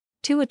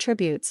2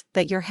 attributes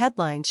that your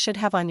headlines should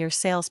have on your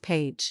sales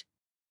page.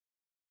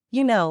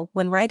 You know,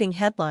 when writing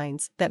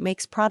headlines that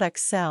makes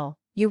products sell,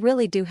 you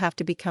really do have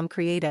to become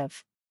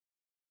creative.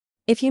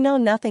 If you know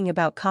nothing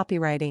about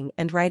copywriting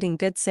and writing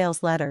good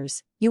sales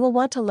letters, you will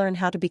want to learn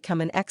how to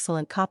become an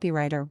excellent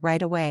copywriter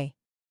right away.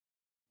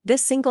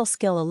 This single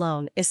skill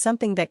alone is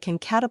something that can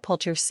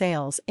catapult your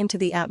sales into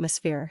the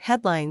atmosphere.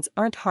 Headlines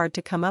aren't hard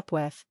to come up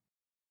with.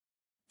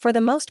 For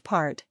the most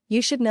part,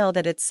 you should know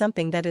that it's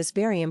something that is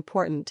very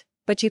important,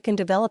 but you can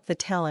develop the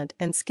talent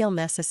and skill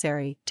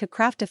necessary to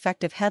craft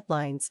effective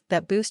headlines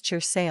that boost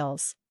your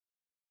sales.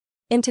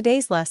 In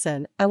today's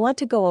lesson, I want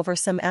to go over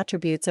some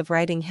attributes of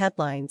writing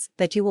headlines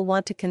that you will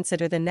want to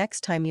consider the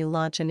next time you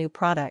launch a new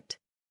product.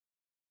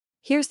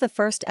 Here's the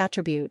first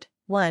attribute.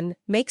 1.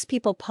 Makes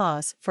people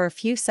pause for a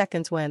few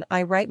seconds. When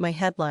I write my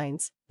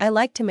headlines, I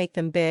like to make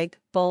them big,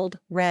 bold,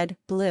 red,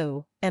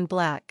 blue, and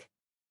black.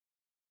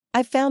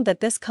 I've found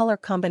that this color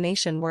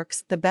combination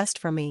works the best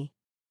for me.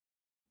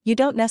 You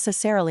don't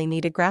necessarily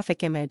need a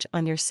graphic image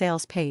on your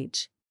sales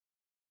page.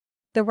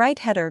 The right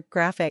header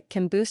graphic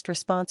can boost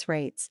response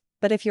rates,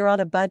 but if you're on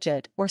a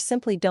budget or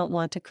simply don't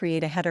want to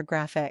create a header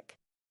graphic,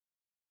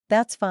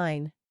 that's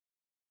fine.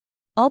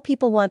 All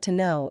people want to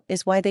know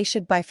is why they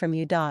should buy from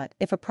you.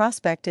 If a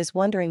prospect is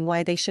wondering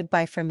why they should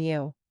buy from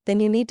you, then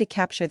you need to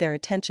capture their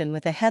attention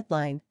with a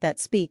headline that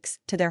speaks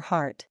to their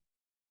heart.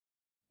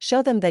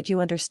 Show them that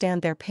you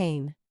understand their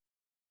pain.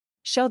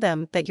 Show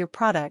them that your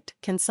product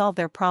can solve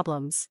their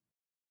problems.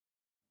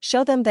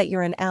 Show them that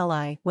you're an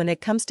ally when it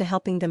comes to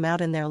helping them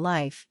out in their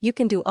life. You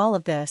can do all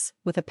of this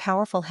with a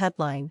powerful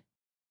headline.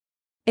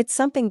 It's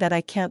something that I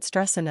can't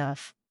stress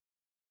enough.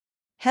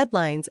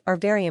 Headlines are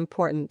very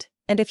important,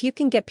 and if you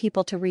can get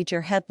people to read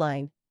your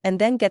headline, and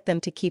then get them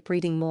to keep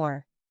reading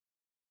more,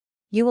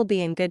 you will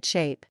be in good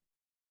shape.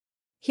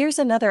 Here's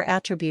another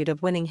attribute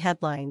of winning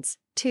headlines.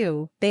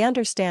 2. They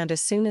understand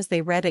as soon as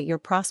they read it. Your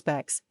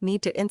prospects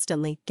need to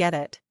instantly get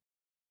it.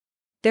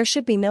 There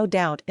should be no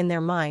doubt in their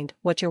mind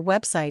what your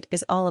website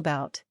is all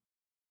about.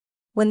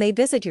 When they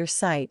visit your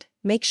site,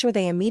 make sure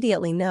they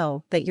immediately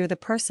know that you're the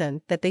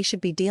person that they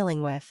should be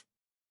dealing with.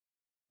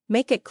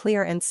 Make it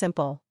clear and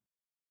simple.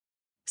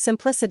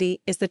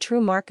 Simplicity is the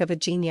true mark of a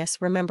genius.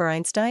 Remember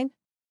Einstein?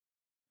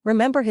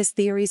 Remember his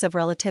theories of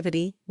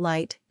relativity,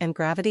 light, and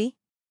gravity?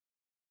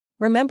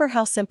 Remember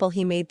how simple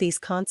he made these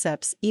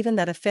concepts even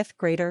that a 5th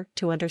grader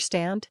to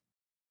understand?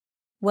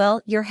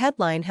 Well, your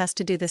headline has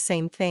to do the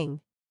same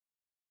thing.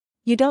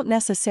 You don't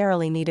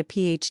necessarily need a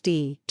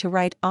PhD to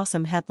write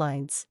awesome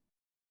headlines.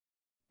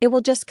 It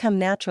will just come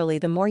naturally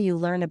the more you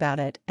learn about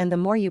it and the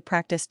more you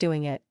practice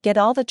doing it. Get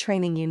all the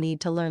training you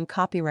need to learn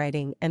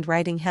copywriting and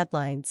writing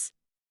headlines.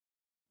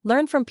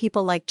 Learn from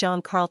people like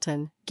John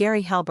Carlton,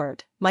 Gary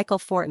Halbert, Michael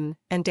Fortin,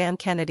 and Dan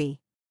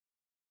Kennedy.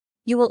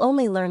 You will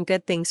only learn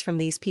good things from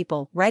these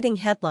people. Writing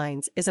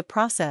headlines is a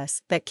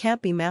process that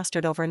can't be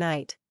mastered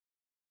overnight.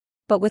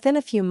 But within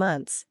a few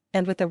months,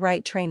 and with the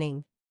right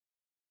training,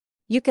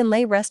 you can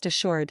rest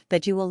assured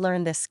that you will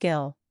learn this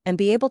skill and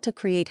be able to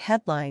create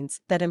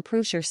headlines that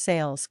improves your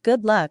sales.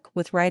 Good luck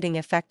with writing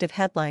effective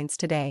headlines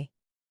today.